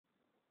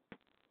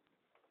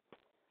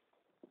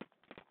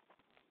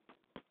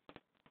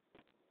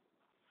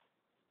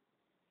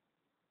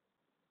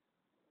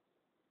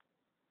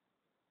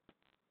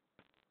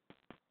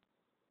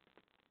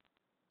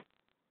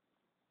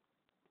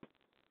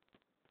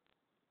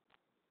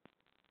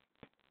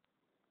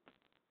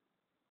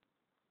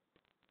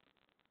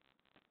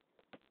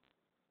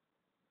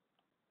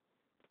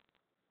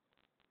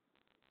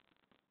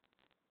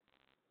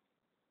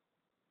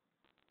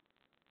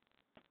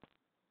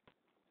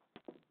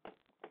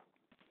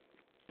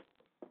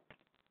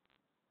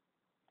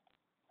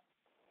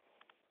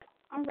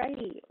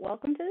Alrighty,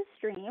 welcome to the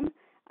stream.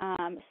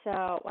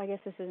 So I guess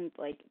this isn't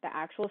like the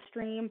actual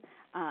stream.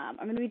 I'm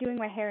gonna be doing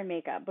my hair and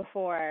makeup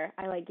before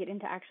I like get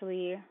into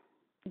actually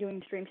doing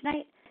the stream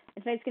tonight.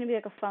 And tonight's gonna be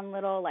like a fun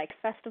little like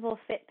festival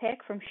fit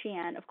pick from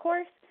Shein, of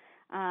course.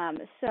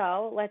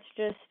 So let's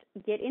just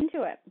get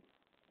into it.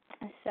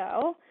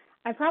 So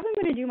I'm probably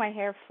gonna do my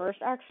hair first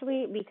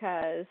actually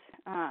because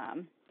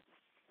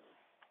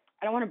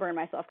I don't want to burn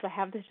myself because I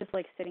have this just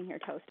like sitting here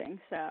toasting.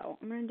 So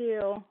I'm gonna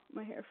do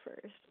my hair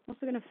first. I'm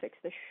also gonna fix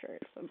this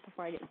shirt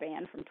before I get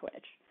banned from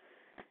Twitch.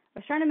 I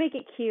was trying to make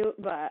it cute,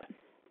 but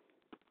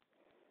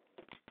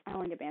I don't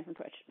want to get banned from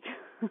Twitch.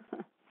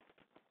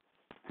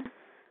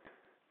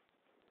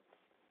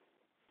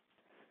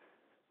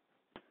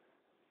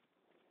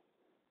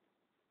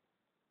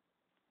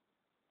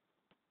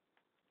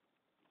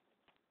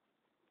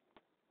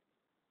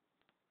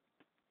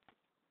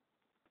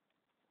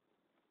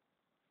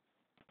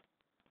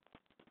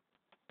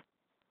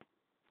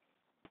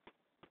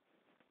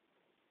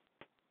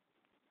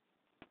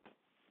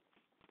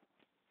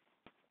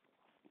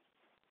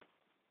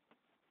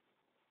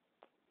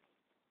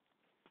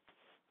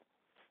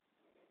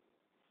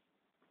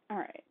 All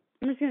right,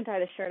 I'm just gonna tie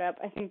this shirt up.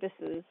 I think this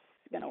is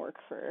gonna work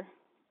for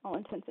all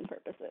intents and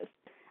purposes.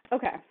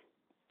 Okay,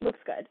 looks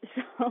good.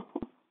 So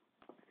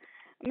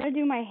I'm gonna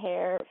do my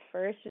hair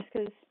first, just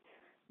because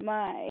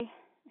my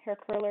hair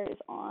curler is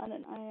on,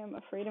 and I am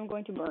afraid I'm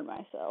going to burn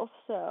myself.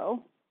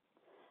 So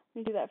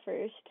let me do that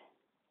first.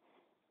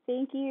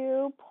 Thank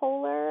you,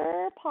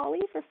 Polar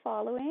Polly, for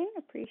following.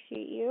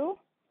 Appreciate you.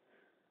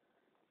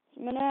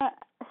 So I'm going to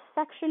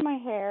section my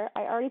hair.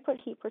 I already put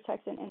heat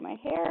protectant in my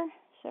hair,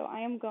 so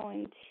I am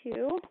going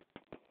to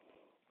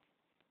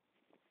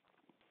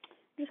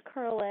just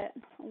curl it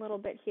a little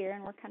bit here,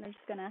 and we're kind of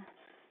just going to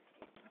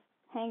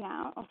hang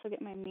out. Also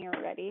get my mirror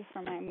ready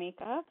for my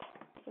makeup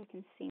so I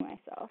can see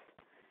myself.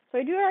 So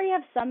I do already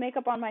have some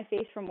makeup on my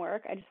face from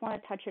work. I just want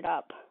to touch it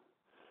up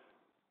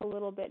a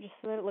little bit just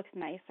so that it looks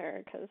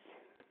nicer, because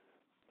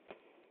it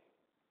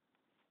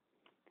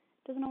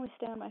doesn't always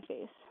stay on my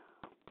face.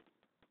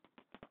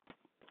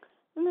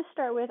 I'm going to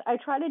start with, I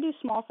try to do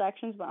small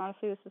sections, but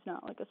honestly this is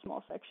not like a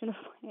small section of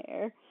my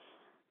hair.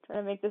 Try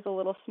to make this a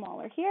little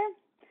smaller here.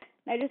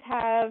 And I just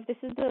have, this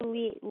is the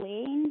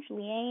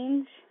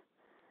Liange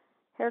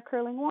hair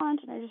curling wand,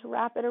 and I just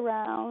wrap it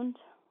around.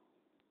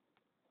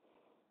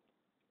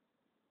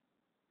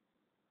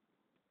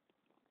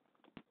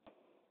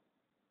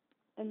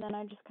 And then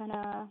I just kind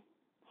of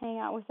hang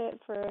out with it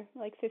for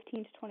like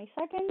 15 to 20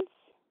 seconds.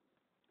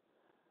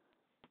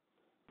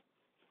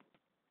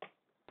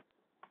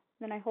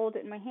 Then I hold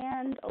it in my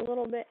hand a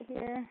little bit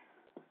here,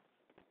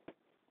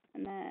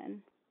 and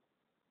then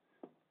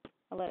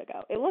I'll let it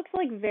go. It looks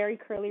like very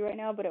curly right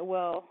now, but it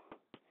will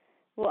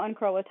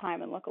uncurl with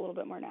time and look a little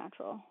bit more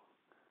natural.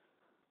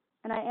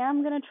 And I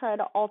am going to try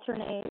to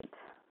alternate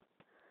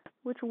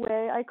which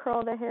way I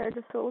curl the hair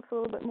just so it looks a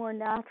little bit more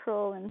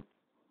natural. And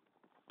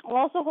I'll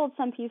also hold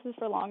some pieces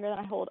for longer than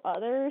I hold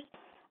others,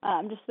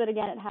 just so that,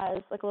 again, it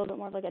has like a little bit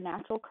more of like a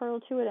natural curl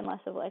to it and less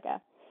of like a,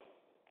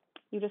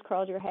 you just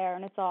curled your hair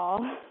and it's all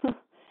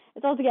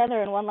it's all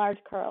together in one large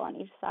curl on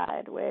each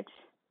side, which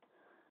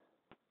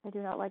I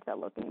do not like that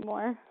look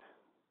anymore.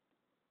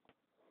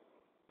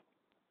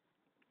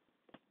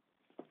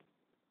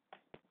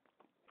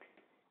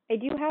 I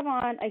do have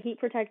on a heat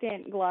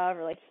protectant glove,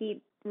 or like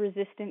heat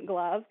resistant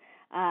glove,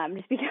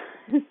 just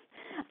because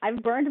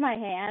I've burned my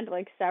hand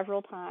like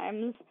several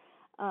times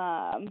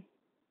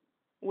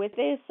with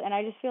this, and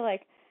I just feel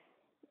like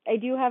I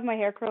do have my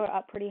hair curler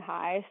up pretty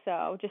high,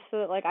 so just so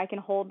that like I can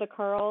hold the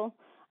curl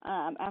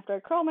after I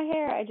curl my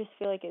hair, I just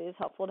feel like it is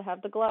helpful to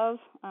have the glove.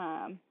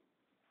 I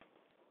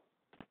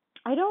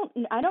don't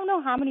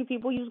know how many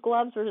people use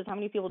gloves versus how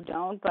many people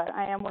don't, but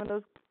I am one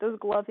of those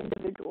glove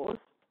individuals.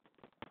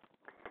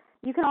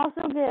 You can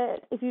also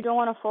get, if you don't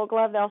want a full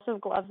glove, they also have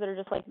gloves that are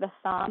just like the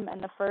thumb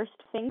and the first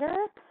finger,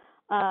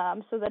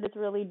 so that it's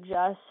really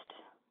just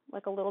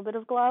like a little bit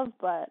of glove,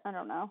 but I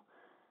don't know.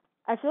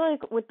 I feel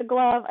like with the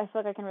glove, I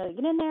feel like I can really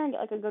get in there and get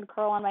like a good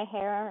curl on my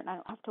hair, and I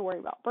don't have to worry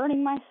about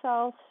burning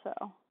myself. So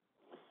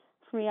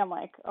for me, I'm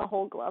like a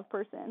whole glove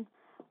person,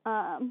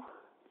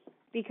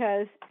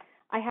 because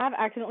I have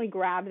accidentally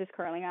grabbed this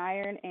curling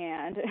iron,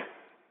 and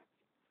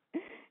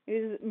it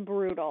is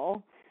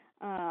brutal.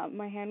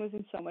 My hand was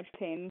in so much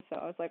pain, so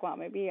I was like, wow,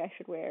 maybe I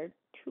should wear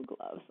two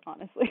gloves,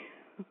 honestly.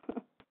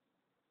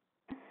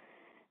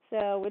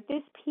 So with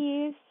this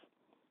piece,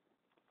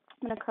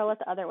 I'm going to curl it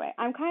the other way.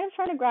 I'm kind of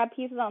trying to grab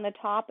pieces on the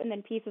top and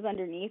then pieces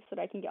underneath so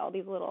that I can get all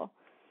these little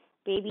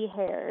baby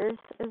hairs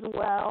as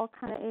well,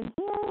 kind of in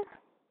here.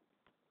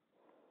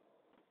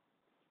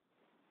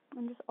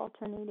 I'm just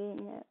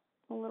alternating it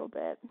a little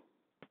bit.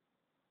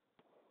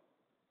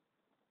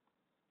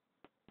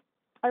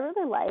 I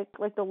really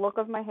like the look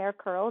of my hair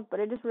curled,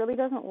 but it just really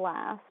doesn't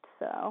last,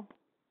 so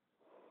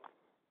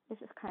it's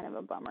just kind of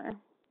a bummer.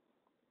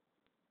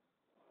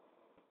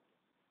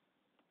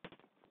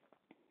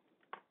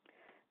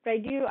 But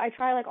I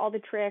try like all the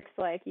tricks,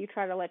 like you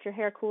try to let your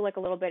hair cool like a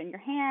little bit in your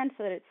hand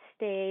so that it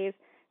stays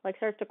like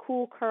starts to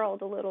cool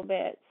curled a little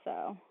bit,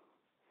 so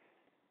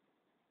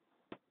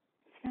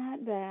it's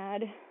not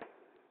bad.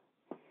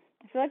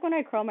 I feel like when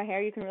I curl my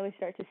hair, you can really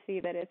start to see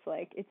that it's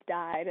like it's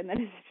dyed, and then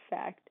it's in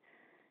fact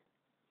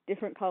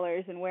different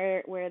colors and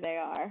where they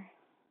are.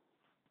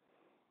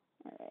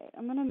 All right,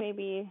 I'm gonna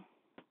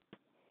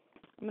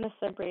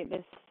separate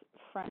this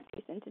front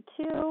piece into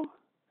two.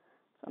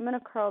 So I'm gonna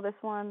curl this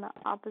one the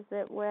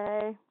opposite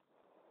way,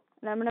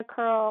 and I'm gonna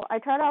curl. I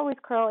try to always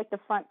curl like the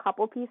front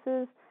couple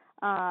pieces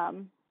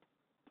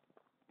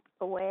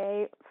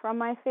away from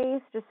my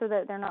face, just so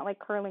that they're not like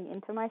curling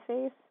into my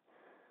face.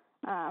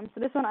 So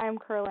this one I am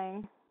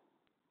curling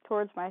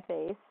towards my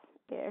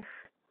face-ish,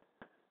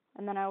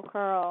 and then I'll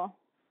curl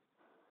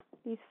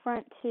these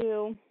front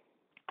two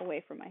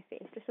away from my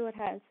face, just so it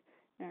has,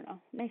 I don't know,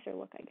 nicer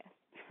look, I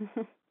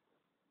guess.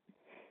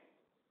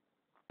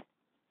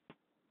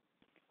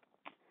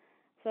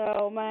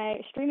 So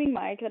my streaming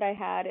mic that I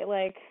had, it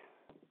like,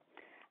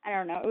 I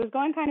don't know, it was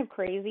going kind of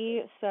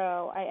crazy,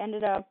 so I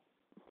ended up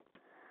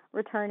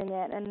returning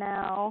it, and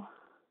now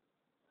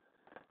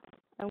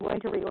I'm going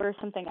to reorder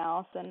something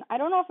else. And I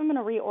don't know if I'm going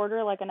to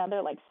reorder like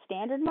another like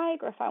standard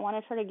mic, or if I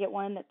want to try to get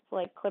one that's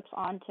like clips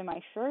onto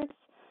my shirts.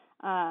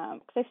 Because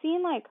I've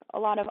seen like a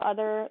lot of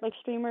other like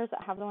streamers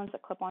that have the ones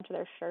that clip onto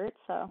their shirts,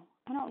 so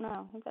I don't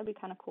know. I think that'd be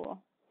kind of cool.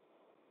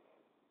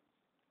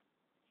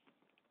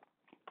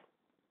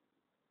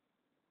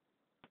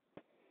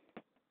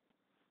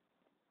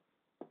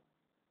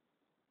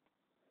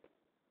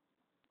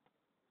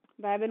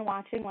 But I've been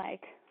watching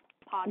like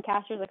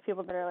podcasters, like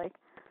people that are like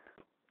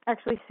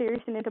actually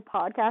serious and into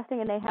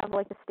podcasting, and they have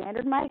like the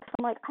standard mics. So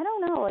I'm like, I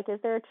don't know, like, is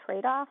there a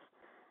trade-off?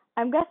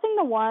 I'm guessing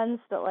the ones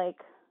that like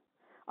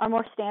are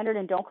more standard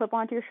and don't clip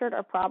onto your shirt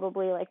are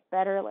probably like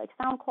better like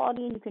sound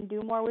quality, and you can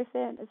do more with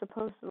it as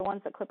opposed to the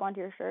ones that clip onto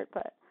your shirt.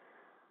 But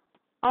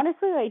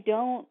honestly, I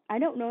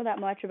don't know that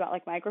much about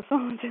like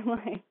microphones and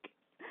like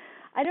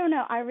I don't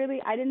know.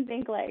 I didn't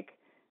think like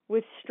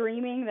with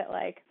streaming that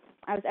like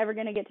I was ever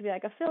gonna get to be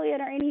like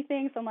affiliate or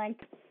anything. So I'm like,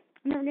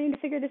 I'm never going to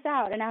figure this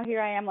out. And now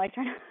here I am like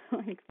trying to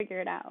like figure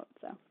it out.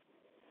 So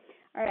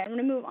all right, I'm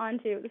gonna move on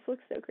to, this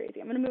looks so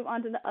crazy. I'm gonna move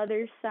on to the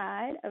other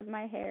side of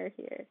my hair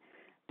here.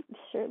 This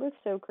shirt looks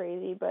so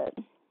crazy, but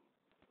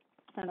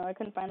I don't know, I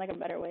couldn't find like a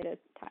better way to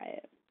tie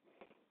it.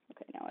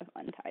 Okay, now I've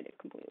untied it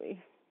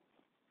completely.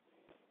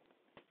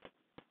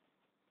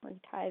 Like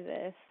tie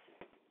this.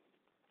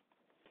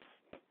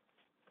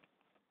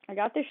 I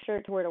got this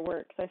shirt to wear to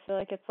work, so I feel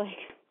like it's like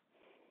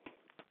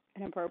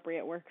an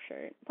appropriate work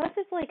shirt. Plus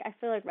it's like, I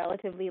feel like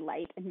relatively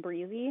light and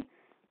breezy.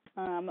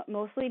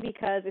 Mostly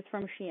because it's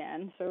from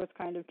Shein, so it's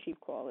kind of cheap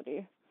quality.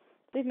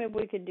 I think maybe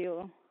we could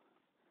do,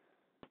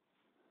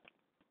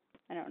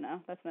 I don't know,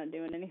 that's not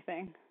doing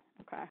anything.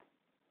 Okay.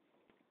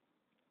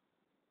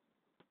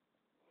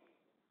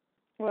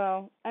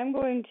 Well, I'm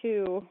going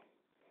to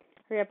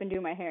hurry up and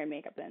do my hair and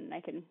makeup then, and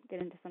I can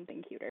get into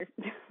something cuter.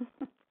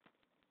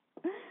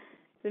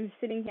 So I'm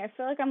sitting here, I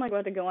feel like I'm like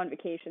about to go on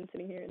vacation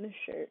sitting here in this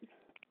shirt.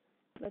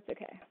 That's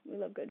okay. We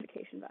love good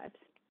vacation vibes.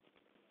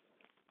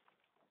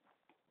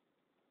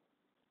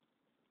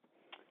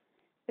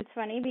 It's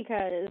funny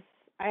because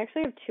I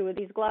actually have two of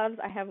these gloves.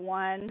 I have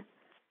one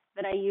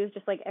that I use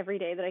just like every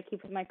day that I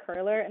keep with my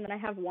curler, and then I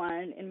have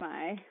one in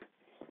my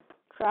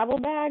travel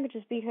bag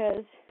just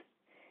because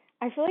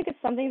I feel like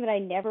it's something that I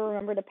never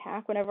remember to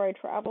pack whenever I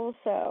travel.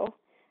 So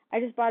I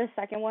just bought a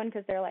second one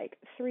because they're like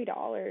 $3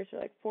 or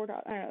like $4.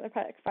 I don't know, they're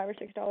probably like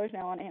 $5 or $6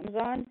 now on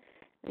Amazon.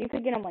 You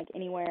could get them like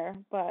anywhere,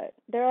 but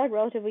they're like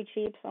relatively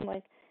cheap. So I'm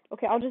like,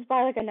 okay, I'll just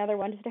buy like another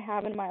one just to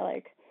have in my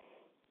like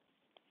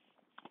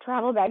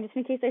travel bag just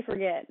in case I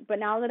forget. But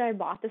now that I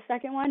bought the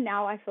second one,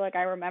 now I feel like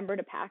I remember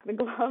to pack the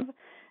glove.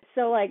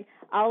 So like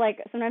I'll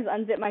like sometimes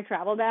unzip my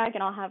travel bag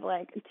and I'll have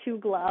like two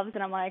gloves,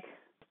 and I'm like,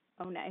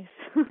 oh nice.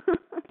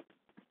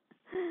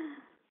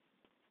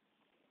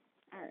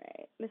 All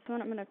right, this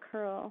one I'm gonna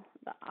curl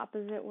the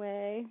opposite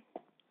way.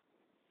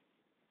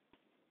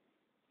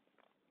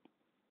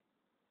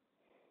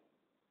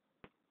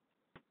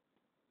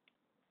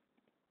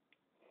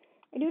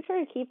 I do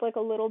try to keep like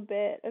a little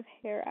bit of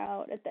hair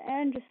out at the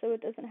end just so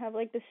it doesn't have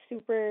like the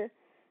super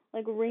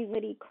like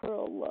ringlety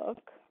curl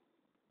look.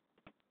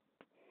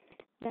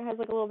 It has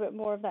like a little bit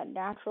more of that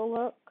natural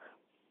look.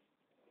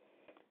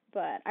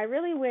 But I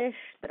really wish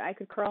that I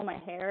could curl my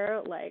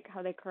hair like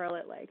how they curl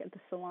it like at the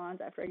salons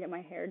after I get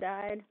my hair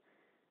dyed.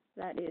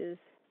 That is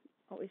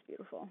always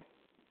beautiful.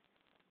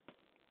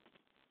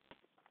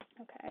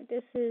 Okay,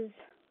 this is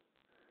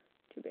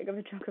too big of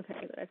a chunk of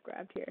hair that I've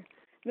grabbed here.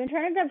 I've been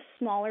trying to grab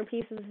smaller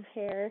pieces of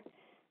hair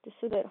just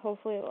so that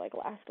hopefully it'll like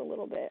last a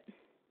little bit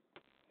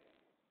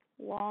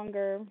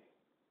longer.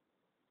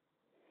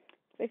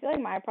 So I feel like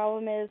my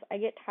problem is I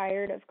get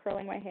tired of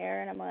curling my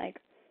hair and I'm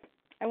like,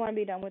 I want to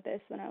be done with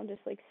this, then I'll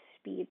just like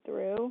speed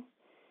through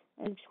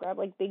and just grab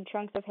like big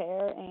chunks of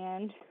hair,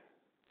 and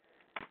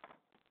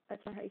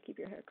that's not how you keep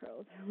your hair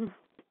curled.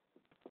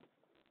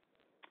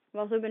 I've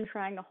also been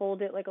trying to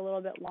hold it like a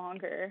little bit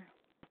longer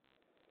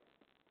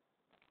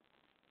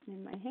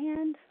in my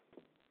hand.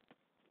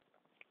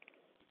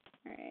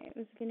 Alright, it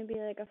was going to be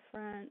like a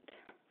front.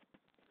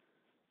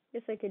 I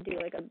guess I could do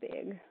like a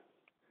big.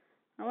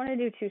 I want to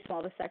do too small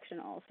of a section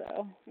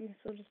also. I guess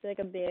we'll just do like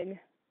a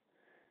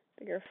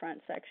bigger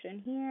front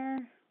section here.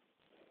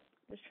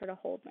 Just try to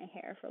hold my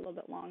hair for a little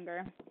bit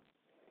longer.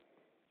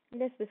 I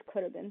guess this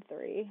could have been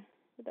 3,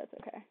 but that's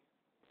okay.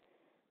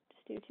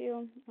 Just do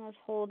 2. I'll just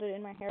hold it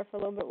in my hair for a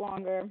little bit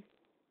longer.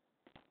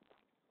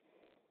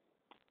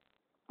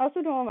 I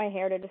also don't want my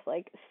hair to just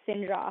like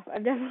singe off.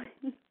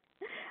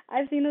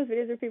 I've seen those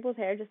videos where people's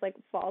hair just like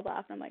falls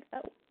off, and I'm like,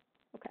 oh,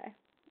 okay.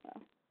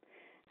 Well,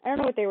 I don't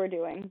know what they were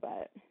doing,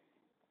 but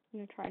I'm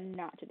gonna try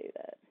not to do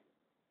that.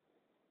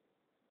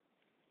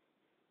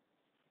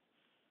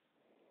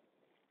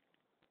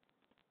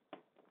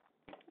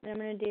 And I'm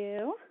gonna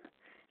do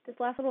this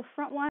last little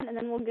front one, and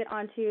then we'll get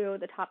onto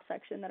the top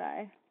section that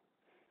I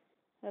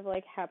have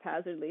like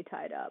haphazardly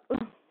tied up.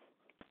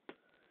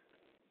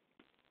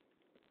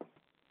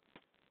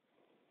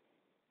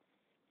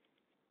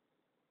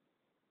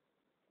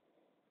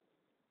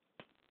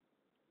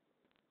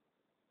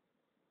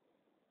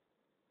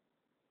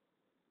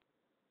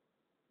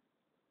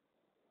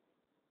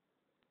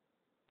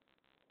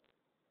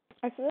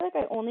 I feel like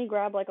I only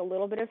grab like a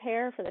little bit of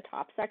hair for the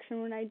top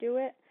section when I do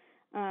it.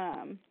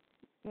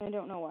 I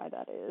don't know why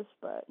that is,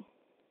 but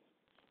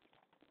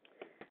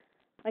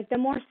like the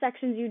more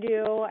sections you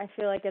do, I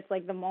feel like it's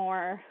like the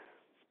more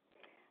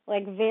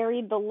like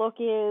varied the look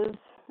is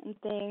and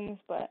things,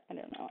 but I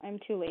don't know. I'm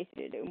too lazy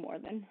to do more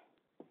than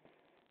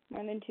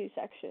 2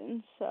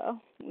 sections, so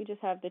we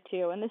just have the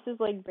 2, and this is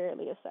like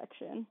barely a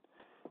section.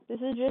 This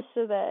is just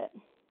so that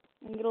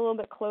I can get a little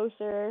bit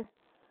closer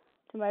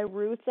to my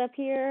roots up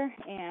here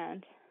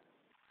and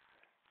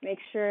make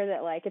sure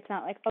that like it's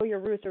not like, oh, your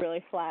roots are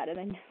really flat and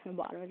then the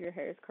bottom of your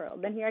hair is curled.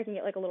 Then here I can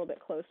get like a little bit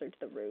closer to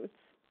the roots.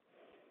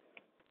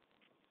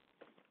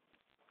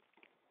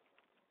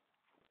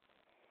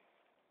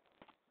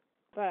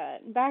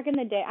 But back in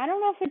the day, I don't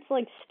know if it's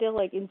like still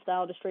like in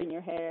style to straighten your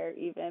hair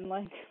even,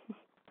 like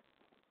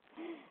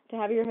to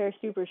have your hair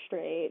super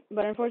straight.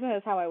 But unfortunately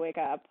that's how I wake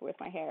up with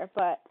my hair.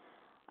 But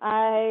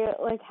I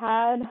like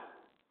had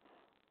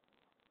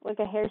like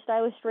a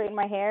hairstylist straighten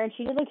my hair, and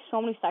she did like so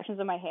many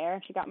sections of my hair,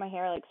 and she got my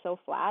hair like so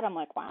flat. I'm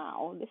like,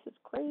 wow, this is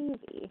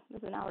crazy.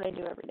 This is not what I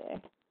do every day.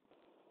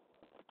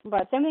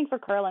 But same thing for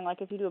curling.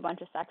 Like if you do a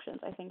bunch of sections,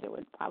 I think it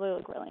would probably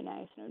look really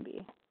nice, and it would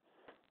be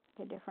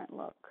a different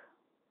look.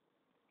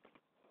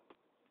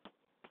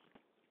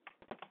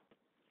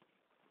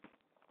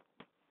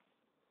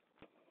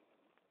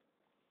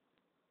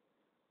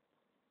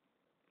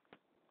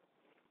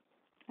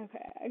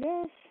 Okay, I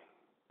guess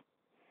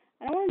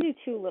I don't want to do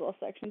 2 little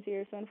sections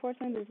here, so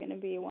unfortunately there's going to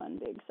be 1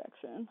 big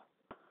section.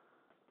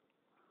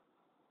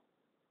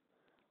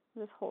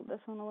 Just hold this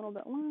one a little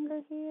bit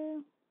longer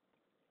here.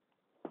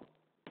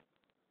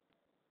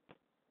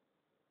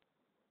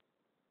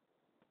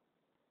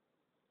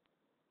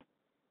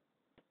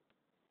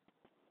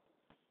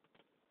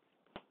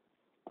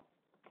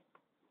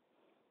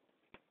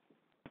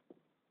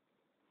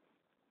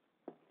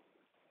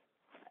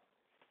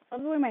 I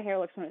love the way my hair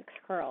looks when it's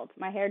curled.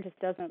 My hair just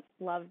doesn't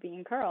love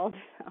being curled,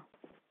 so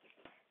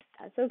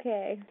that's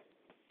okay.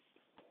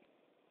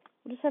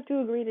 We'll just have to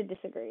agree to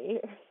disagree,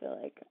 I feel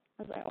like,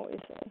 as I always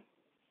say.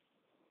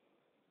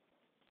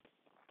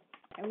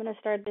 I'm going to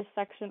start this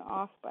section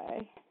off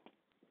by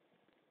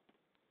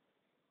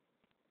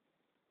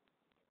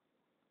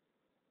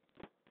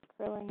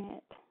curling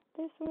it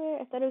this way.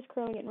 I thought I was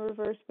curling it in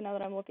reverse, but now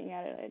that I'm looking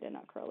at it, I did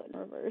not curl it in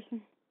reverse.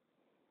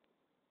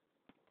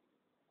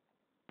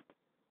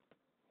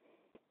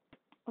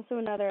 Also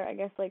another, I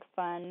guess, like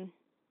fun,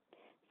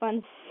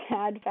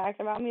 sad fact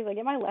about me is I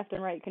get my left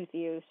and right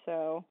confused,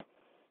 so,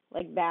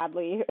 like,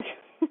 badly.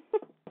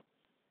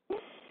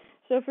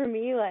 So for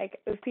me, like,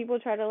 if people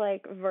try to,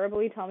 like,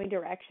 verbally tell me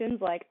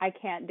directions, like, I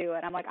can't do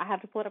it. I'm like, I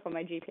have to pull it up on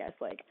my GPS.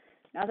 Like,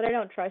 not that I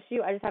don't trust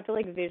you, I just have to,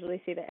 like,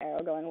 visually see the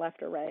arrow going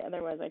left or right.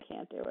 Otherwise, I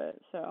can't do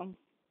it. So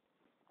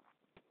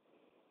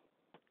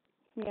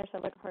you guys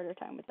have, like, a harder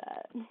time with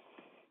that.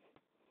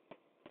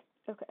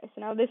 Okay,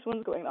 so now this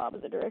one's going the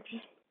opposite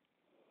direction.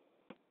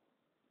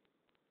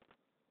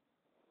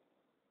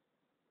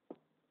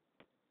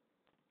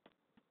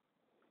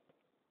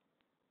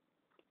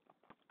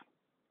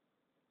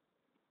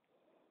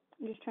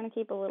 I'm just trying to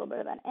keep a little bit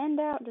of that end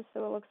out just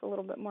so it looks a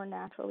little bit more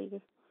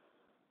naturally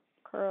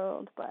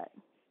curled, but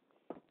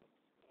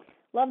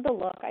love the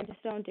look. I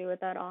just don't do it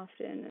that often,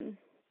 and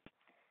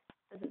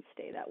it doesn't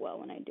stay that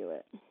well when I do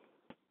it.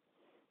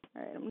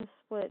 All right, I'm going to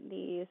split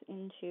these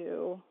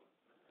into,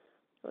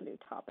 so I'll do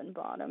top and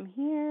bottom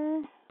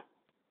here.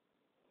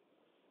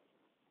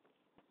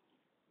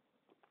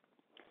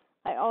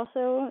 I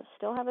also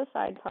still have a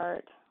side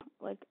part,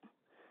 like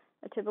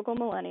a typical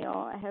millennial.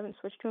 I haven't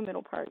switched to a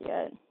middle part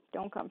yet.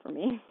 Don't come for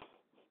me.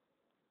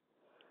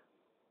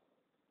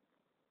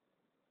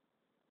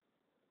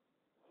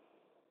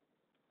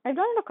 I've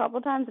done it a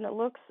couple times and it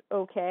looks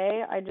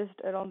okay. I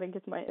don't think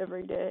it's my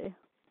everyday.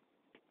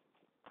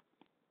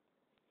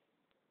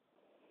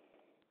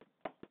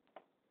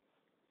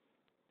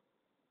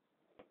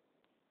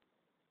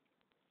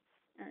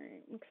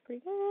 looks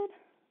pretty good.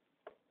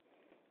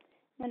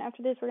 Then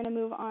after this, we're going to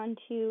move on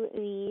to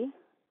the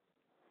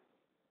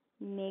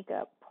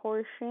makeup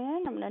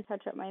portion. I'm going to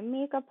touch up my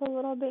makeup a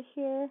little bit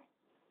here.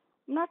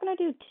 I'm not going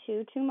to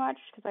do too much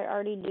because I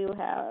already do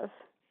have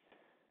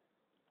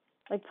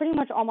like pretty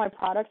much all my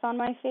products on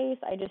my face.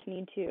 I just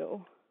need to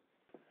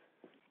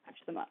touch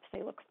them up so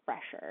they look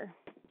fresher.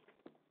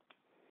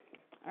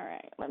 All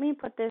right, let me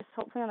put this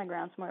hopefully on the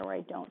ground somewhere where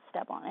I don't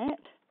step on it.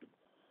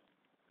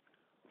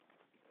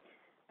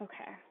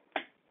 Okay,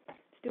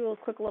 let's do a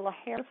quick little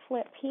hair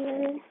flip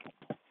here.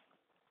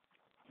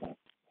 Okay,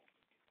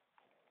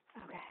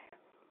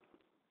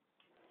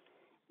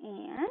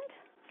 and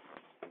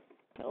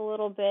a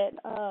little bit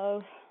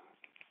of,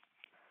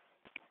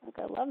 like,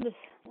 I love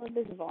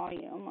this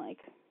volume, like,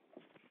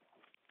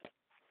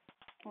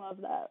 love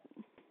that,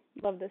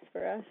 love this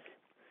for us.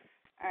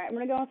 All right, I'm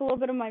going to go with a little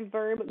bit of my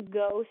Verb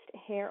Ghost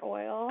hair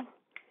oil.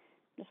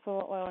 Just put a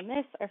little oil in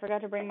this. I forgot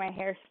to bring my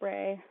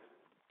hairspray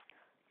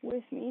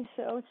with me,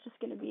 so it's just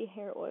going to be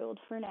hair oiled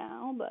for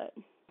now, but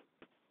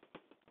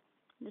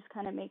just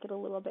kind of make it a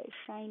little bit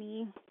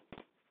shiny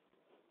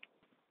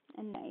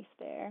and nice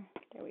there.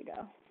 There we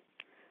go.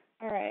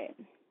 All right,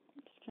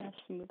 just trying to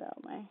smooth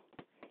out my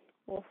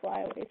little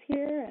flyaways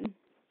here, and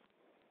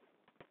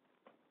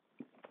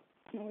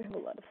we have a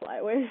lot of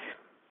flyaways.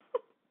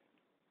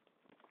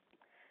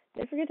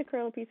 Did I forget to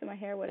curl a piece of my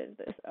hair? What is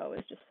this? Oh,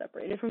 it's just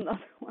separated from the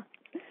other one.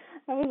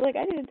 I was like,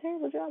 I did a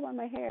terrible job on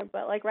my hair,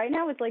 but like right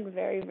now it's like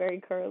very, very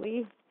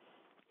curly,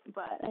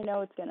 but I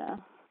know it's gonna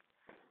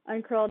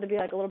uncurl to be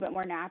like a little bit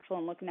more natural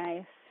and look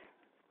nice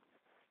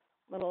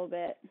a little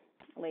bit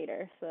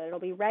later, so it'll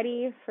be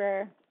ready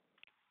for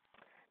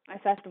my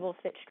festival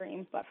stitch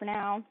stream. But for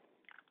now,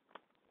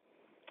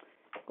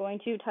 I'm going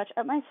to touch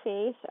up my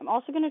face. I'm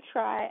also going to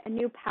try a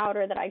new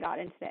powder that I got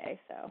in today,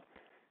 so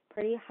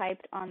pretty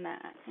hyped on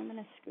that. I'm going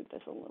to scoot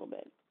this a little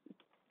bit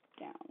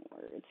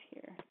downwards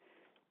here.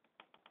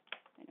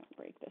 I don't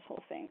break this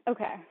whole thing.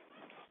 Okay.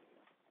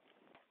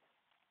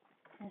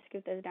 I'll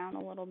scoot this down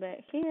a little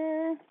bit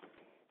here.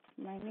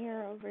 My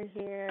mirror over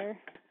here.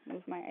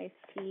 Move my iced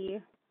tea.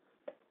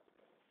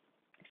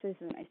 Actually,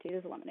 this isn't iced tea.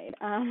 This is lemonade.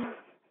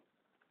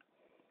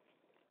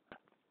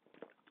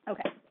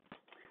 Okay.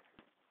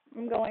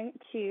 I'm going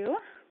to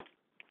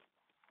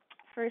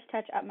first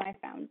touch up my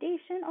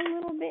foundation a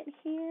little bit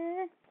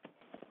here.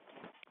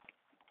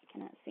 I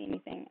cannot see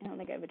anything. I don't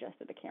think I've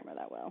adjusted the camera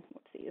that well.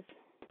 Whoopsies.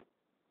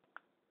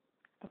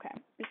 Okay.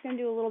 I'm just going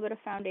to do a little bit of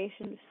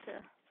foundation just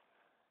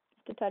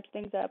to touch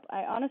things up.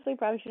 I honestly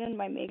probably should have done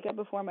my makeup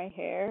before my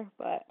hair,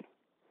 but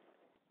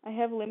I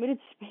have limited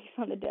space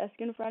on the desk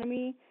in front of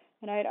me,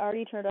 and I had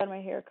already turned on my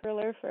hair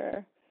curler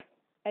for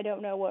I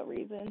don't know what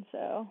reason,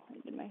 so I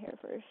did my hair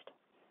first.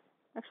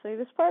 Actually,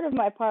 this part of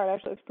my part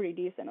actually looks pretty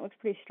decent. It looks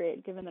pretty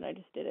straight, given that I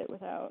just did it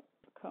without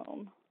a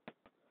comb.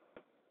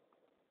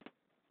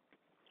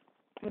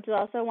 Which is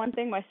also one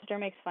thing my sister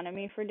makes fun of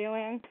me for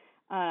doing.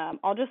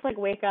 I'll just, like,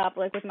 wake up,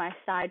 like, with my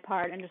side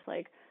part and just,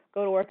 like,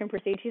 go to work and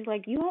proceed. She's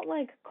like, you don't,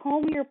 like,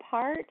 comb your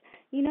part,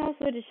 you know,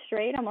 so it's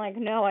straight? I'm like,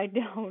 no, I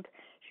don't.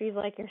 She's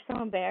like, you're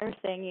so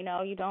embarrassing, you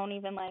know, you don't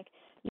even, like,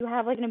 you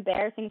have, like, an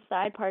embarrassing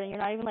side part and you're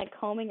not even, like,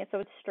 combing it so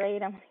it's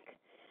straight. I'm like,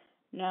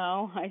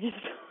 no, I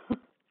just,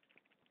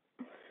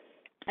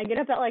 I get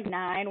up at, like,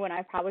 9 when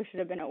I probably should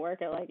have been at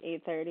work at, like,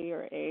 8:30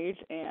 or 8,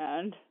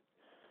 and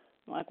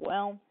I'm like,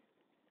 well,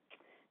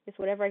 it's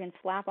whatever I can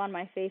slap on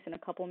my face in a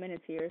couple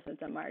minutes here since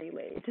I'm already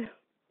late.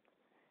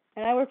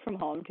 And I work from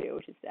home, too,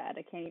 which is sad.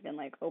 I can't even,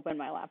 like, open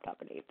my laptop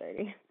at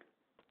 8:30.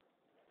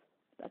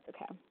 That's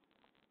okay.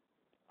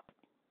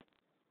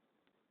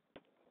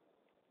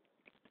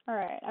 All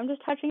right, I'm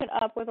just touching it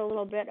up with a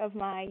little bit of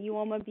my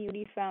Uoma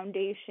Beauty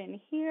foundation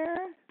here.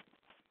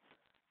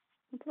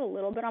 I'll put a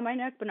little bit on my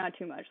neck, but not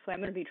too much. So I'm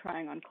going to be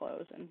trying on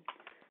clothes and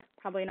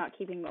probably not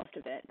keeping most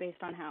of it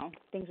based on how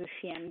things with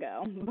Shein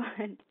go.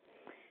 But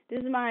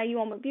this is my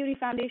Uoma Beauty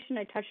foundation.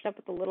 I touched up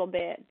with a little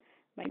bit.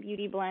 My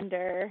beauty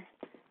blender.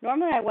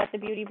 Normally I wet the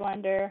beauty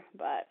blender,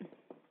 but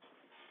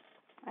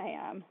I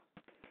am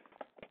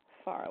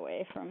far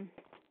away from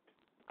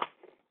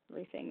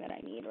everything that I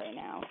need right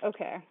now.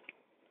 Okay.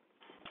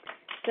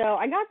 So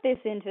I got this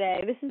in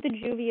today. This is the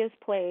Juvia's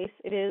Place.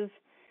 It is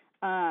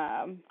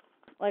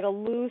like a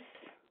loose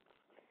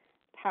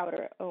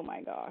powder. Oh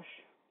my gosh.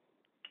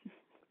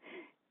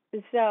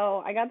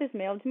 So I got this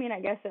mailed to me, and I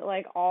guess it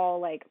like all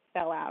like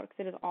fell out because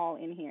it is all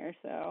in here.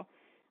 So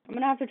I'm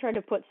gonna have to try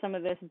to put some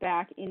of this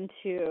back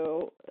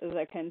into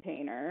the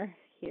container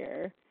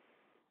here.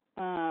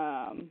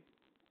 Oh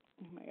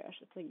my gosh,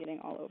 it's like getting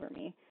all over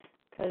me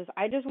because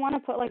I just want to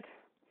put like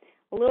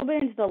a little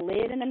bit into the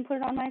lid and then put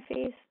it on my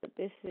face, but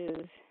this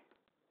is,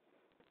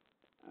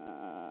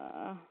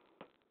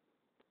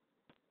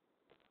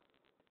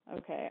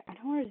 okay, I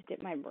don't want to just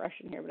dip my brush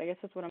in here, but I guess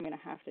that's what I'm going to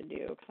have to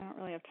do, because I don't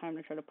really have time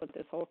to try to put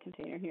this whole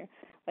container in here.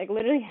 Like,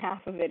 literally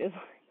half of it is,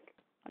 like,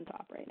 on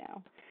top right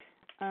now.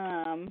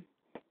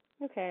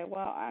 Okay,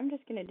 well, I'm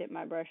just going to dip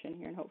my brush in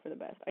here and hope for the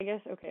best. I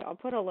guess, okay, I'll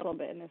put a little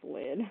bit in this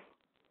lid.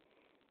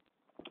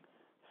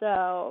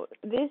 So,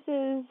 this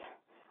is,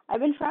 I've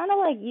been trying to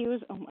like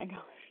use, oh my gosh,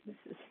 this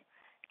is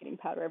getting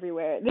powder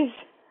everywhere.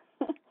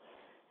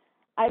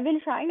 I've been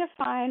trying to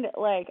find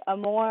like a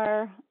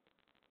more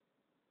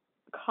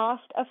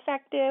cost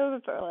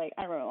effective, or like,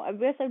 I don't know, I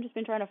guess I've just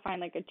been trying to find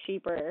like a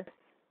cheaper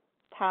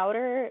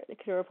powder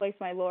to replace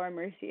my Laura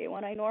Mercier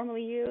one I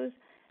normally use.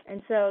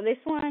 And so this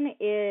one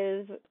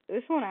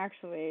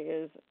actually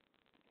is,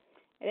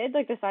 I did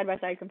like the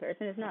side-by-side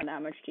comparison. It's not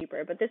that much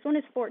cheaper, but this one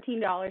is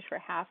 $14 for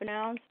half an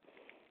ounce,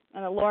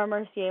 and the Laura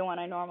Mercier one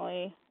I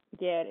normally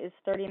get is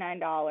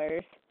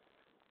 $39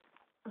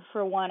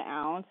 for 1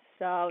 ounce.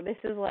 So this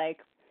is like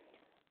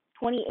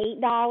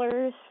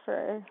 $28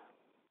 for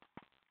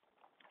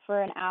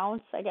an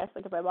ounce, I guess,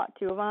 like if I bought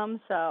 2 of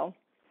them. So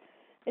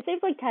it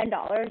saves like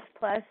 $10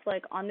 plus.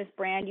 Like on this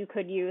brand, you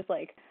could use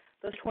like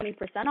those 20%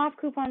 off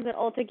coupons that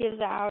Ulta gives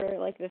out, or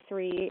like the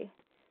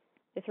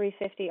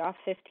 $3.50 off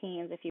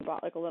 15s if you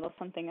bought like a little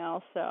something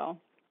else. So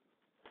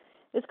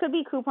this could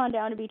be coupon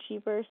down to be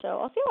cheaper. So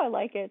I'll see how I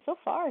like it. So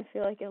far, I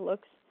feel like it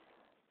looks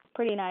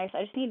pretty nice.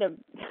 I just need to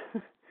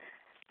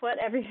put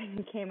everything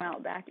that came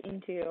out back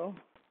into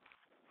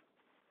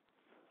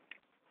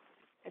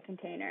the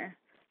container.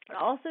 But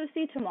I'll also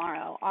see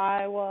tomorrow.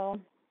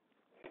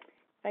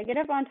 If I get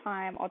up on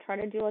time, I'll try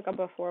to do like a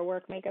before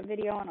work makeup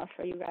video, and I'll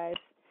show you guys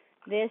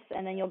this,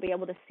 and then you'll be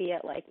able to see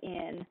it like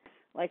in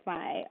like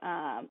my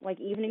like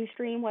evening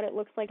stream, what it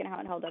looks like and how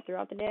it held up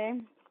throughout the day.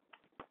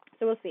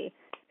 So we'll see.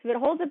 So if it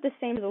holds up the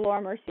same as the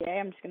Laura Mercier,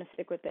 I'm just going to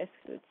stick with this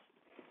because it's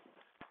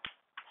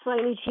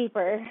slightly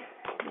cheaper.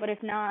 But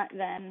if not,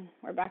 then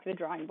we're back to the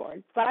drawing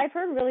board. But I've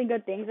heard really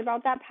good things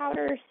about that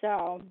powder,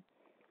 so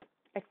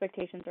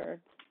expectations are,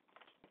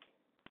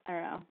 I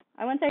don't know.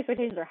 I wouldn't say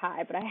expectations are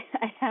high, but I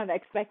have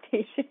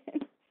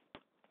expectations.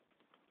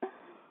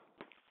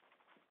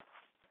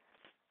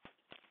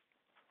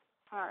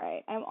 All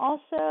right. I'm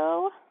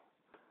also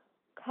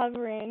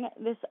covering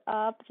this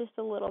up just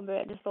a little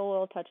bit, just a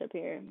little touch up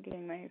here. I'm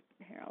getting my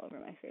hair all over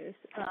my face.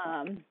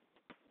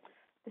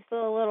 Just a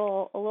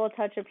little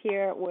touch up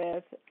here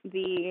with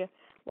the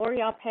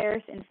L'Oreal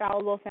Paris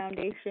Infallible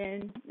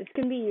Foundation. This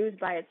can be used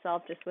by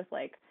itself just with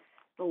like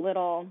the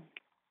little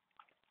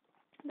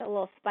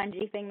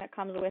spongy thing that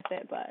comes with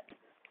it, but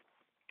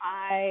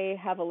I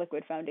have a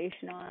liquid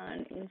foundation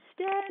on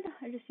instead.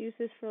 I just use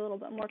this for a little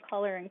bit more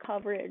color and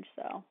coverage,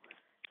 so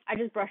I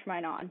just brush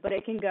mine on, but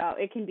it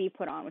can be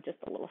put on with just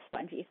a little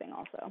spongy thing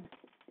also.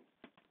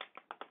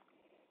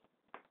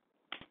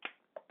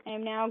 I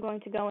am now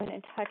going to go in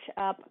and touch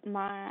up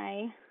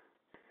my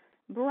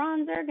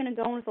bronzer. Going to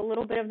go in with a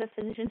little bit of the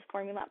Physicians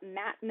Formula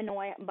Matte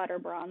Minoy Butter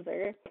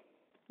Bronzer.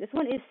 This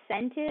one is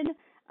scented.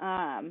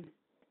 I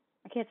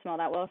can't smell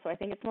that well, so I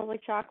think it smells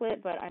like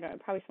chocolate, but I don't know,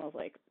 it probably smells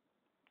like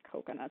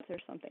coconuts or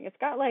something. It's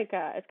got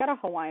a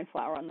Hawaiian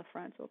flower on the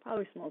front, so it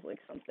probably smells like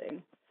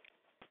something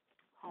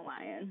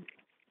Hawaiian.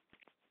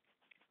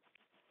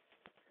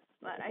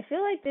 But I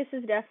feel like this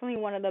is definitely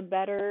one of the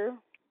better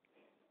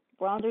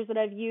bronzers that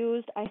I've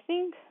used. I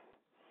think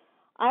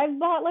I've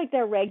bought like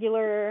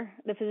the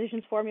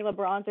Physicians Formula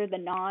bronzer, the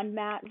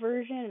non-matte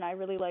version, and I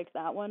really liked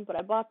that one, but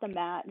I bought the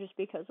matte just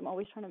because I'm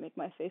always trying to make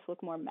my face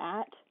look more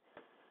matte.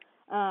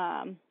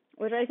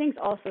 Which I think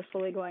is also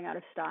slowly going out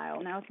of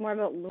style. Now it's more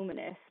about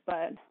luminous,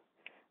 but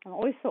I'm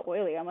always so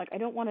oily. I'm like, I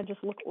don't want to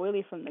just look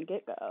oily from the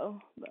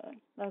get-go, but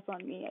that's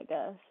on me, I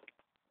guess.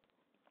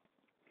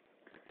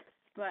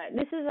 But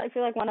this is, I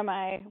feel like, one of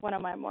my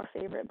more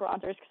favorite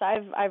bronzers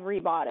because I've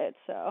rebought it,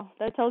 so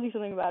that tells you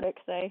something about it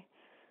because I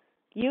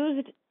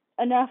used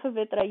enough of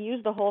it that I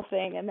used the whole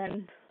thing, and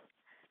then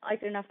I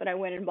liked it enough that I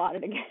went and bought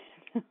it again.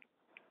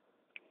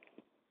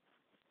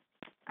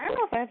 I don't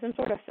know if I have some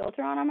sort of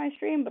filter on my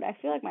stream, but I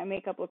feel like my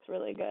makeup looks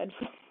really good.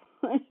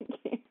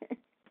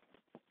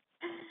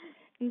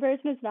 In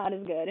person, it's not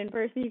as good. In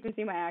person, you can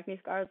see my acne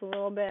scars a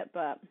little bit,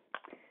 but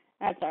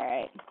that's all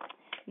right.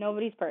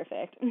 Nobody's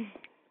perfect.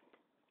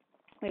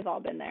 We've all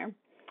been there. I'm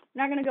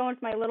now going to go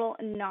into my little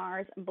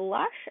NARS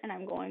blush, and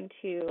I'm going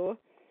to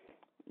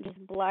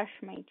just blush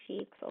my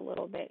cheeks a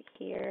little bit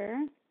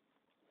here.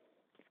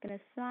 Just going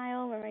to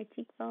smile where my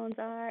cheekbones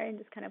are and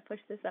just kind of push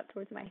this up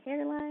towards my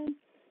hairline.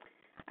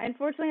 I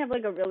unfortunately have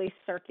like a really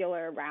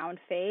circular round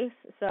face,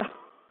 so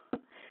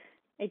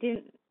I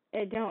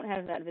don't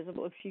have that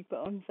visible of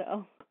cheekbone,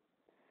 so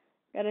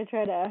gotta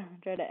try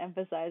to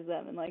emphasize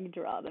them and like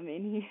draw them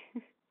in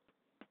here.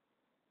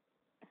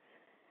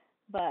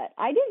 But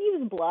I didn't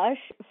use blush,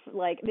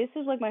 like this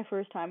is like my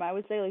first time I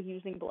would say like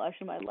using blush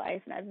in my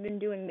life, and I've been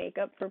doing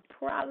makeup for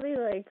probably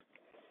like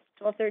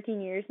 12,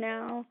 13 years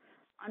now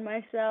on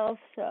myself,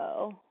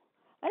 so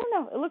I don't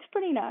know, it looks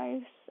pretty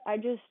nice. I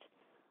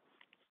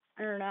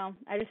don't know.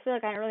 I just feel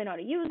like I don't really know how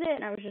to use it,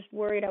 and I was just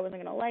worried I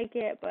wasn't going to like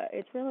it, but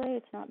it's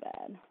not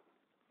bad.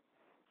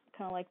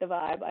 Kind of like the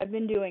vibe. I've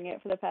been doing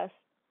it for the past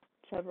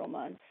several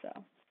months, so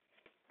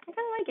I kind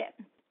of like it.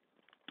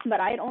 But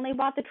I had only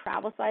bought the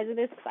travel size of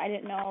this because I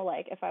didn't know,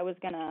 like, if I was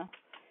going to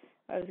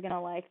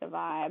like the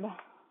vibe.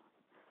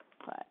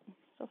 But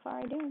so far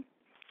I do. I'm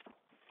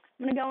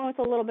going to go in with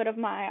a little bit of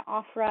my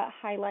Ofra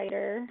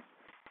highlighter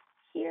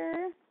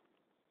here.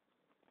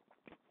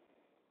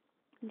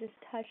 Just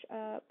touch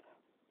up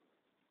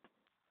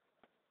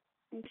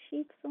my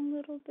cheeks a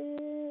little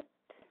bit.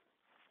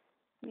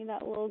 Give me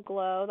that little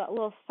glow, that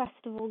little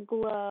festival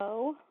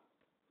glow.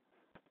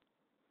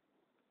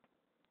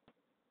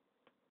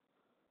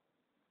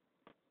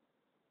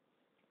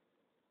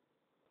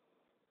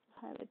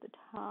 Highlight the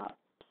tops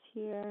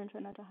here and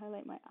try not to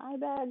highlight my eye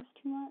bags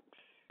too much.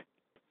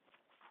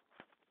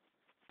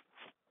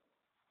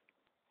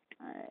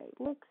 Alright,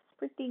 looks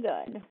pretty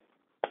good.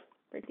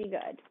 Pretty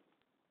good.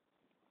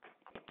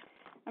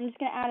 I'm just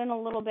going to add in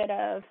a little bit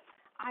of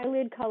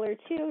eyelid color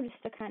too,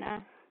 just to kind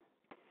of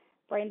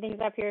brighten things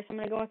up here. So I'm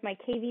going to go with my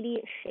KVD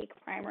Shake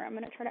Primer. I'm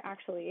going to try to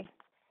actually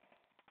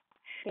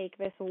shake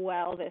this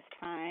well this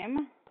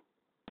time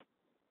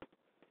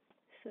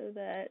so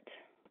that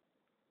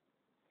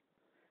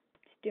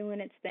it's doing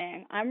its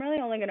thing. I'm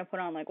really only going to put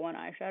on like one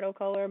eyeshadow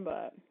color,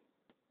 but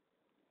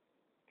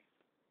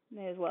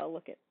may as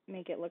well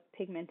make it look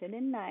pigmented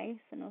and nice,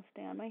 and it'll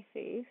stay on my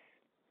face.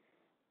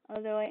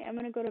 Although I am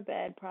going to go to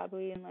bed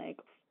probably in like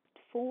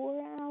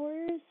 4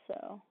 hours,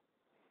 so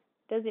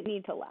it doesn't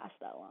need to last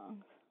that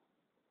long.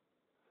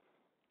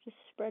 Just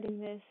spreading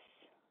this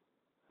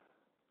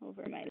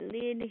over my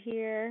lid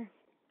here.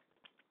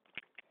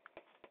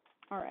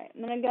 Alright,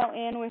 I'm going to go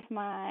in with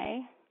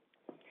my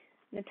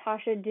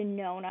Natasha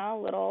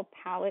Denona little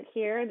palette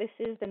here. This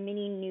is the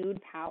Mini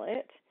Nude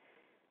palette.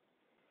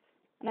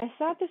 And I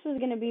thought this was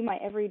going to be my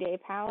everyday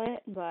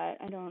palette, but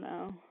I don't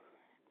know.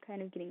 I'm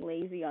kind of getting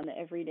lazy on the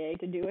everyday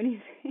to do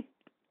anything.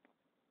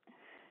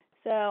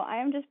 So I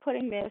am just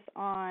putting this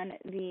on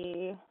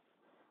the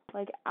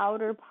like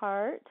outer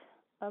part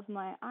of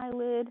my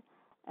eyelid,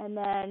 and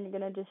then I'm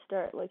going to just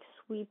start like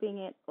sweeping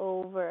it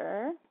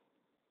over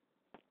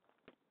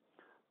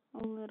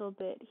a little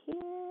bit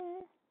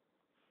here.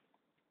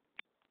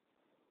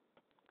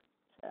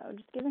 So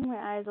just giving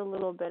my eyes a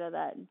little bit of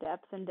that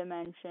depth and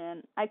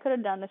dimension. I could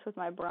have done this with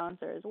my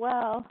bronzer as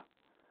well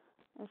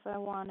if I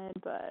wanted,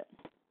 but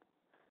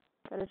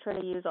gotta try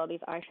to use all these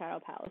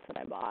eyeshadow palettes that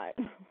I bought.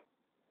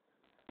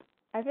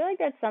 I feel like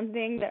that's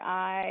something that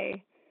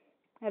I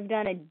have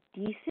done a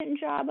decent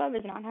job of,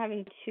 is not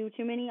having too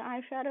many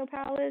eyeshadow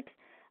palettes.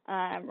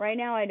 Right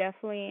now I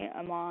definitely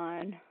am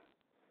on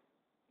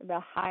the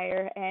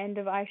higher end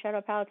of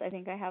eyeshadow palettes. I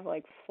think I have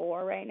like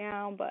 4 right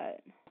now, but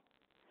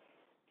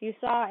if you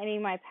saw any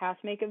of my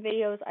past makeup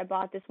videos, I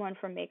bought this one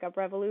from Makeup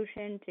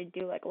Revolution to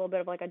do like a little bit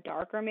of like a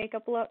darker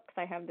makeup look, because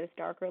I have this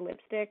darker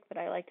lipstick that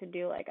I like to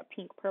do like a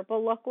pink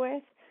purple look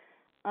with.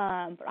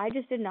 But I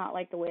just did not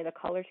like the way the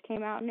colors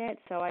came out in it,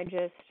 so I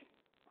just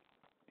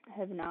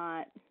have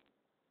not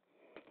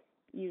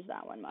used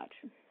that one much.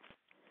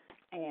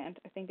 And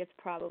I think it's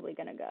probably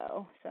going to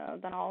go. So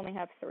then I'll only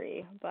have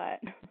 3, but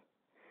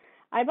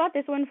I bought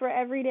this one for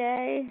every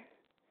day.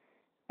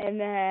 And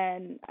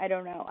then, I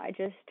don't know, I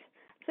feel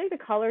like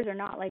the colors are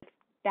not like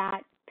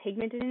that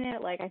pigmented in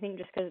it. Like, I think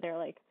just because they're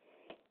like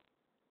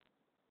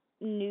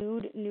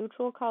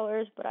neutral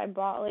colors, but I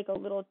bought like a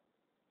little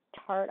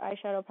Tarte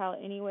eyeshadow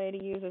palette anyway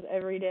to use as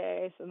every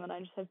day. So then I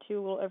just have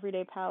 2 little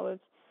everyday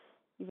palettes,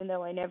 even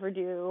though I never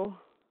do.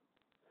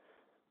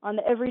 On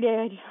the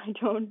everyday, I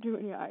don't do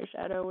any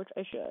eyeshadow, which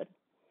I should.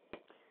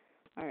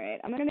 Alright,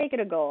 I'm going to make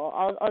it a goal.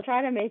 I'll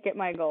try to make it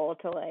my goal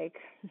to like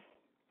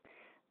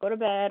go to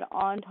bed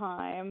on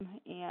time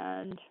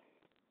and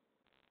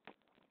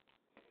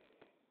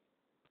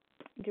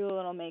do a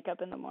little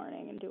makeup in the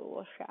morning and do a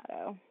little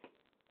shadow.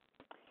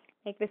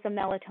 Make this a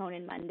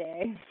melatonin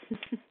Monday.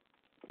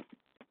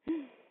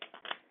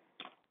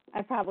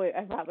 I probably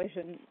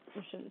shouldn't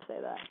say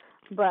that,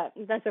 but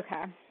that's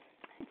okay.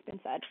 It's been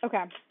said.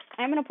 Okay,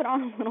 I'm gonna put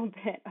on a little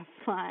bit of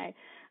my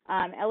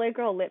LA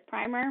Girl lip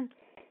primer.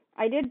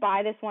 I did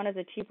buy this one as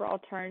a cheaper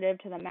alternative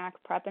to the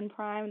MAC Prep and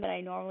Prime that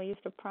I normally use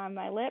to prime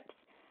my lips.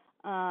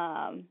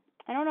 I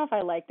don't know if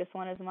I like this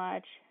one as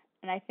much,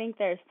 and I think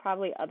there's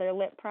probably other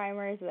lip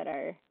primers that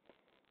are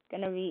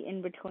going to be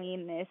in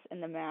between this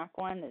and the MAC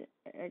one that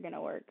are going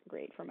to work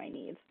great for my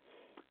needs.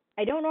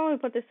 I don't normally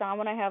put this on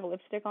when I have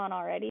lipstick on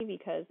already,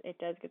 because it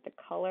does get the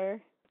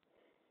color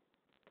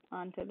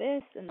onto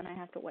this, and then I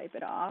have to wipe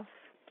it off.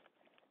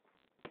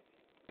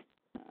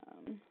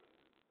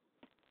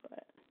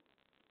 But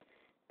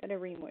gotta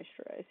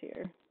re-moisturize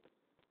here.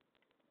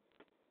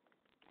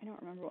 I don't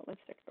remember what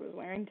lipstick I was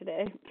wearing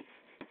today.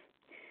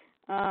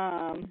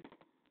 I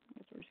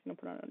guess we're just gonna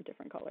put on a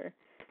different color.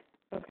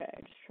 Okay,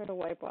 just try to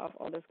wipe off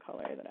all this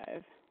color that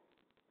I've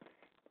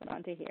put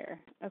onto here.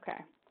 Okay,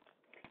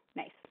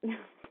 nice.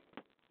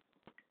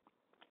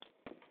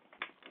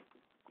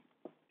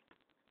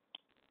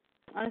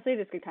 Honestly,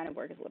 this could kind of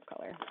work as lip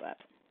color, but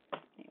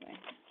anyway,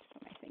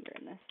 put my finger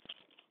in this.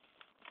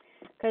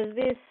 Because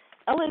this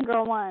LA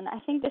Girl one, I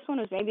think this one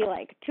was maybe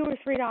like $2 or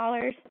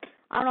 $3.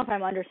 I don't know if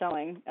I'm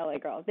underselling LA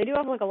Girl. They do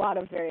have like a lot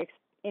of very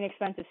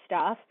inexpensive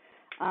stuff.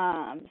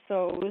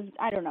 So it was,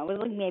 I don't know, it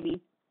was like maybe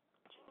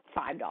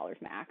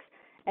 $5 max.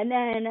 And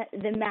then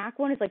the MAC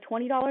one is like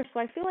 $20. So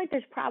I feel like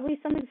there's probably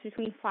something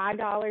between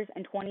 $5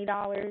 and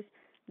 $20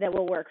 that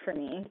will work for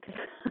me.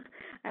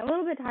 I'm a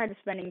little bit tired of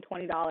spending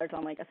 $20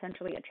 on like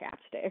essentially a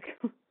chapstick.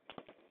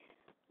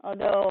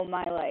 Although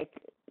my like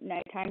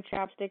nighttime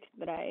chapstick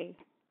that I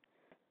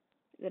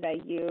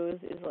use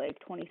is like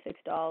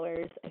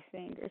 $26, I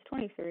think, or it's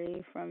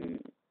 23 from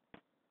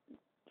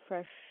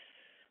Fresh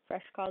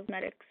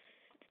Cosmetics.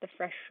 It's the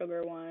fresh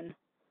sugar one.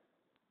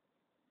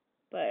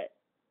 But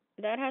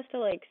that has to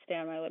like stay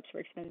on my lips for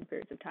extended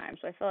periods of time,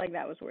 so I felt like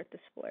that was worth the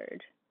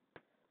splurge.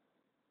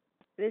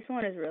 This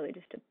one is really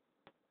just to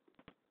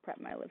prep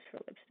my lips for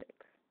lipstick.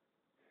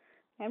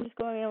 I'm just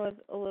going in with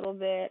a little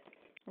bit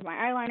of my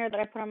eyeliner that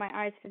I put on my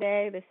eyes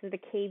today. This is the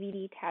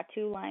KVD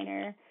Tattoo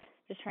Liner.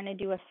 Just trying to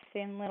do a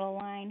thin little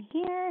line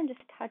here and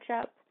just touch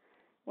up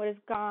what is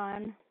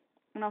gone.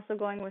 And also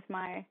going with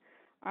my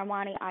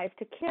Armani Eyes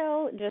to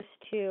Kill just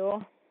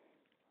to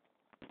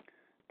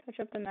touch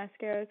up the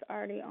mascara that's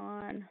already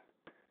on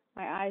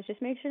my eyes.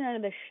 Just make sure none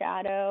of the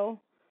shadow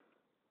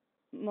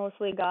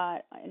mostly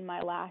got in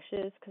my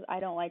lashes, because I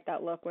don't like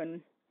that look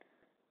when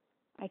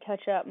I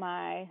touch up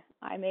my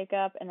eye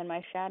makeup and then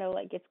my shadow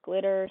like gets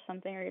glitter or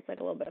something, or gets like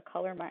a little bit of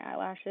color in my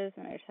eyelashes,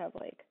 and I just have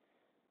like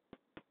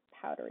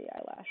powdery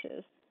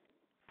eyelashes.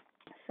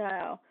 So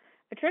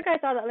a trick I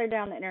saw the other day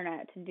on the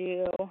internet to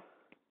do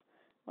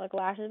like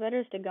lashes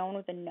better is to go in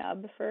with a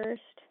nub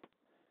first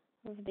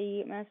of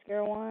the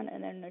mascara one,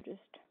 and then just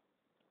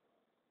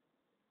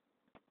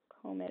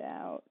comb it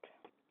out.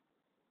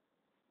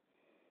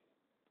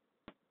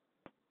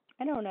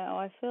 I don't know.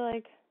 I feel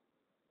like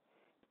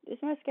this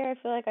mascara,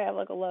 I feel like I have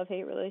like a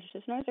love-hate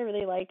relationship. Sometimes I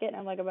really like it and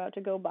I'm like about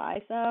to go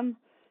buy some,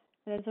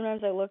 and then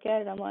sometimes I look at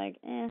it and I'm like,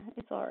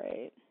 it's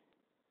alright.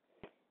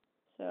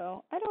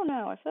 So, I don't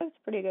know. I feel like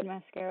it's pretty good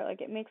mascara.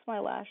 Like, it makes my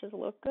lashes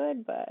look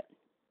good, but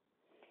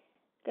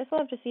I guess I'll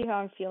have to see how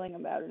I'm feeling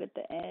about it at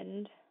the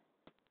end.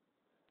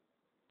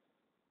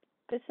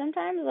 Because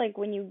sometimes, like,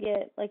 when you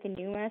get, like, a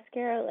new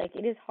mascara, like,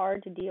 it is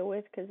hard to deal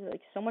with because,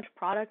 like, so much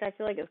product I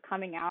feel like is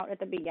coming out at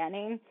the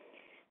beginning.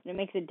 And it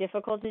makes it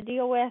difficult to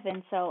deal with.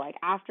 And so, like,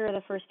 after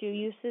the first few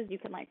uses, you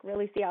can, like,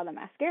 really see how the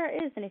mascara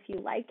is and if you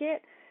like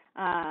it.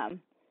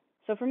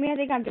 So for me, I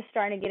think I'm just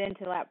starting to get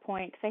into that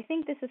point, because I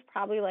think this is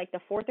probably, like,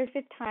 the 4th or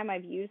 5th time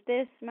I've used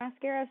this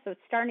mascara. So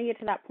it's starting to get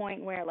to that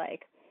point where,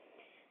 like,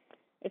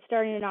 it's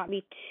starting to not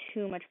be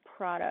too much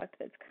product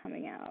that's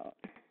coming out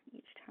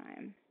each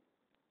time.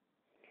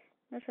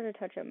 I'm going to try to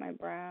touch up my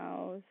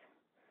brows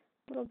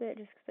a little bit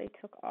just because they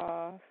took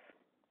off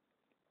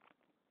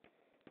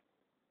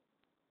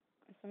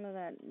some of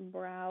that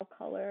brow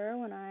color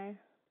when I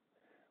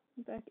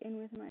went back in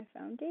with my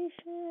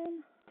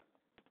foundation.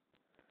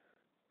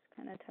 Just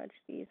kind of touch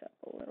these up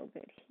a little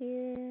bit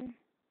here.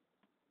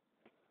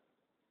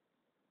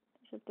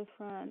 Touch up the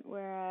front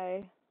where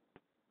I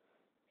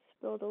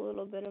spilled a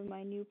little bit of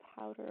my new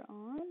powder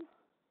on.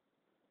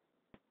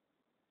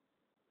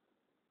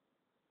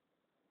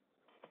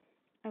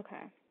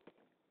 Okay.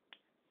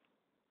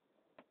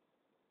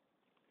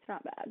 It's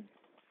not bad.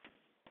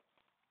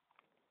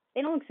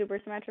 They don't look super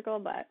symmetrical,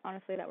 but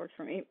honestly, that works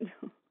for me.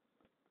 As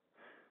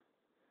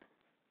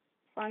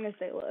long as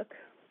they look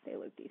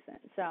decent.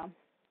 So,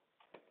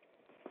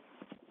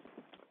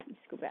 let's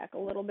go back a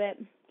little bit.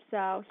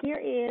 So, here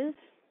is,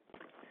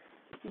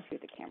 let me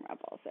scoot the camera up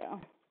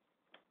also.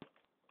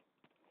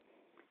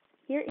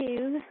 Here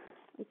is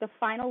the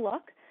final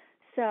look.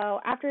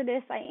 So, after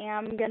this, I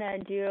am going to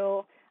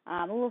do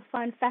a little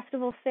fun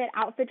festival fit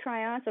outfit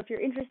try on. So if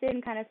you're interested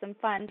in kind of some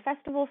fun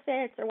festival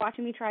fits or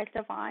watching me try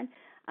stuff on,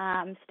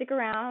 stick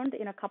around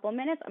in a couple of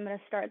minutes. I'm going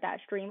to start that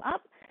stream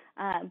up.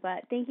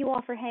 But thank you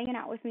all for hanging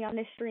out with me on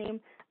this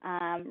stream.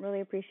 Really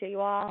appreciate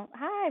you all.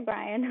 Hi,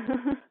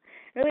 Brian.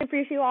 Really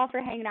appreciate you all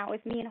for hanging out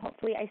with me, and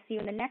hopefully I see you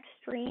in the next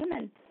stream,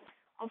 and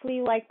hopefully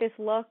you like this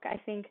look. I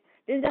think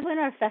this is definitely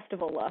not a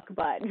festival look,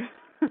 but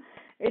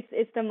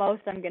it's the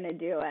most I'm going to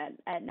do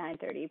at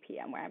 9:30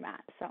 p.m. where I'm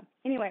at. So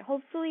anyway,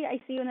 hopefully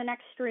I see you in the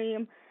next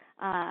stream.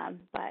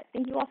 But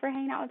thank you all for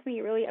hanging out with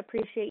me. Really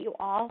appreciate you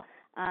all.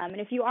 And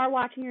if you are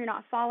watching or you're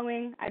not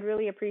following, I'd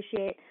really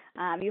appreciate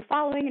you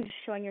following and just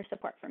showing your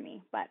support for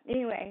me. But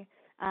anyway,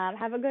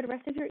 have a good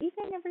rest of your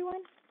evening,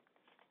 everyone.